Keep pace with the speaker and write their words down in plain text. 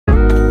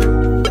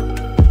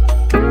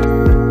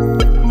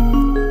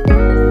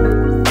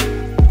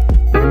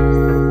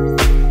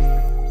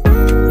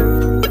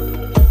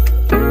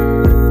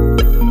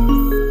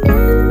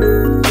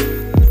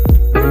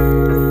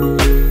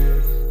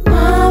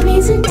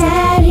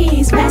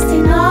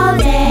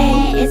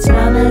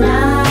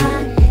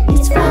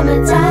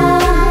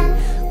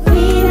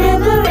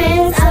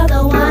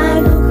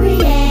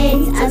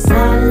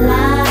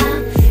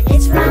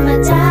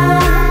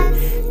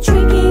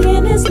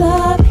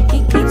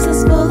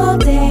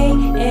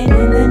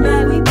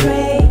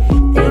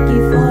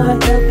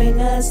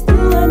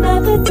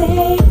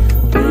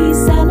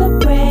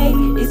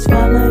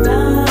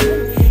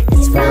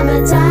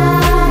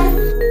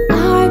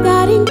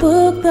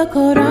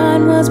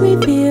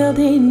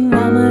revealed in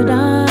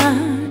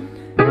Ramadan.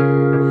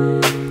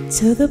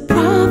 To the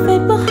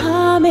Prophet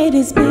Muhammad,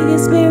 his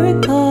biggest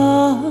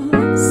miracle,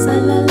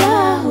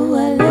 Sallallahu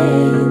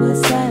Alaihi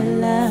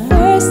Wasallam.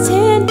 First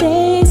 10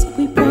 days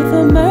we pray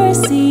for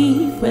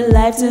mercy, for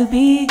life to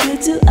be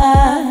good to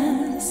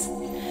us.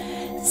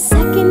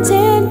 Second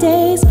 10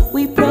 days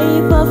we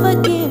pray for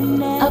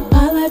forgiveness,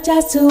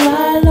 apologize to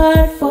our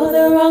Lord for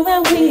the wrong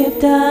that we have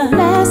done.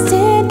 Last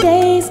 10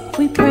 days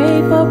we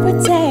pray for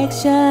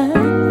protection,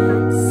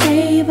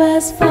 save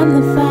us from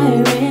the fire